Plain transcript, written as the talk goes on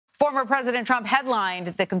Former President Trump headlined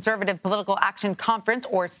the Conservative Political Action Conference,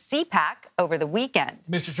 or CPAC, over the weekend.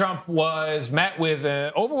 Mr. Trump was met with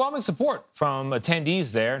overwhelming support from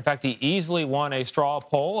attendees there. In fact, he easily won a straw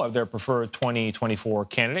poll of their preferred 2024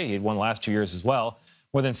 candidate. He had won the last 2 years as well.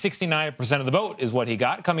 More than 69% of the vote is what he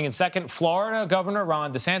got. Coming in second, Florida Governor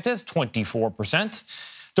Ron DeSantis,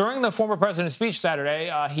 24%. During the former president's speech Saturday,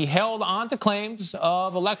 he held on to claims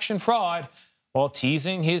of election fraud while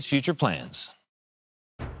teasing his future plans.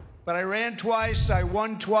 But I ran twice, I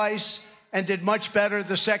won twice, and did much better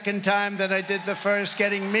the second time than I did the first,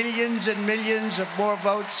 getting millions and millions of more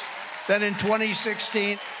votes than in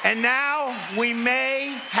 2016. And now we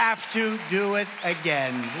may have to do it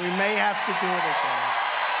again. We may have to do it again.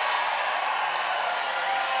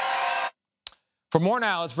 For more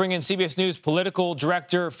now, let's bring in CBS News political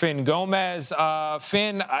director Fin Gomez.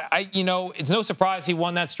 Fin, it's no surprise he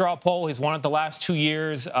won that straw poll. He's won it the last 2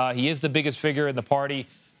 years. He is the biggest figure in the party.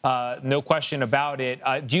 No question about it.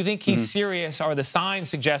 Do you think he's serious? Are the signs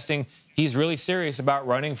suggesting he's really serious about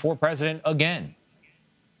running for president again?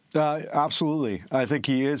 Absolutely. I think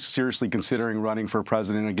he is seriously considering running for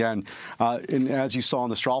president again. And as you saw in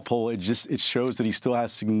the straw poll, it shows that he still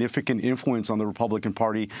has significant influence on the Republican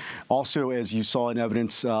Party. Also, as you saw in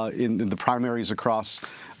evidence in the primaries across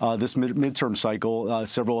this midterm cycle,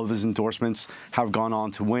 several of his endorsements have gone on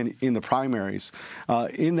to win in the primaries.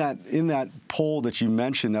 In that poll that you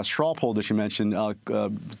mentioned, that straw poll that you mentioned,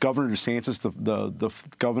 Governor DeSantis, the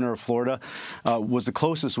governor of Florida, was the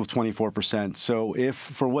closest with 24%. So if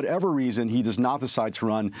for whatever reason he does not decide to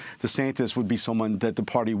run, DeSantis would be someone that the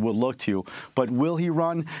party would look to. But will he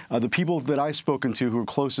run? The people that I've spoken to who are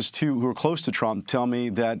close to Trump tell me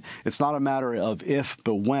that it's not a matter of if,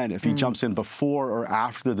 but when, if he jumps in before or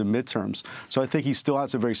after the midterms. So I think he still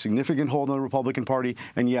has a very significant hold on the Republican Party.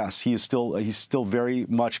 And yes, he's still very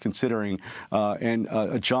much considering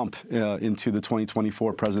a jump into the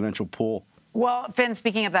 2024 presidential pool. Well, Finn,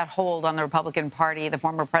 speaking of that hold on the Republican Party, the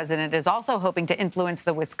former president is also hoping to influence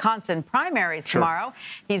the Wisconsin primaries tomorrow.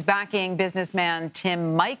 He's backing businessman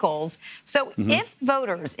Tim Michels. So if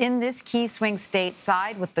voters in this key swing state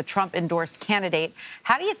side with the Trump-endorsed candidate,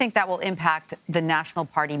 how do you think that will impact the national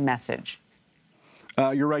party message?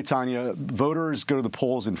 You're right, Tanya. Voters go to the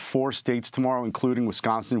polls in 4 states tomorrow, including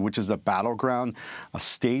Wisconsin, which is a battleground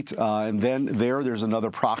state. And then there's another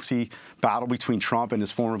proxy battle between Trump and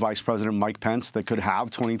his former Vice President Mike Pence that could have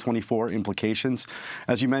 2024 implications.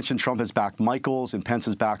 As you mentioned, Trump has backed Michels, and Pence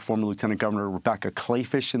has backed former Lieutenant Governor Rebecca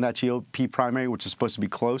Kleefisch in that GOP primary, which is supposed to be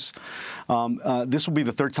close. This will be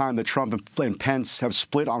the 3rd time that Trump and Pence have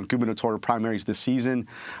split on gubernatorial primaries this season,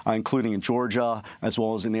 including in Georgia, as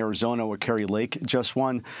well as in Arizona, where Kerry Lake just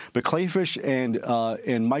won. But Kleefisch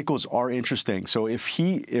and Michels are interesting. So if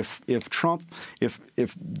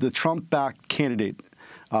the Trump-backed candidate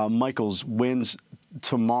Michels wins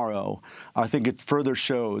tomorrow, I think it further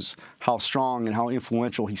shows how strong and how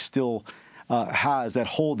influential he still has, that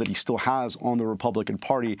hold that he still has on the Republican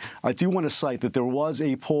Party. I do want to cite that there was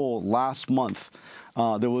a poll last month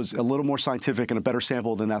that was a little more scientific and a better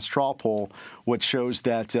sample than that straw poll, which shows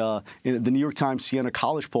that in the New York Times Siena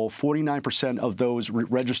College poll, 49% of those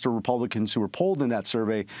registered Republicans who were polled in that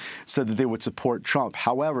survey said that they would support Trump.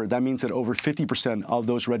 However, that means that over 50% of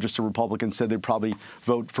those registered Republicans said they'd probably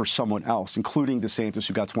vote for someone else, including DeSantis,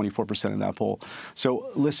 who got 24% in that poll. So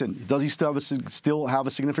listen, does he still have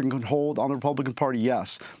a significant hold on the Republican Party?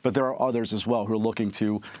 Yes, but there are others as well who are looking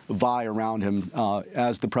to vie around him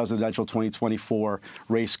as the presidential 2024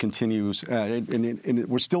 race continues. And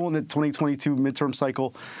we're still in the 2022 midterm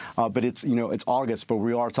cycle, but it's August, but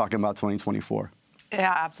we are talking about 2024.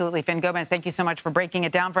 Yeah, absolutely. Fin Gomez, thank you so much for breaking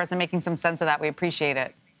it down for us and making some sense of that. We appreciate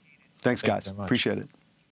it. Thanks, guys. Appreciate it.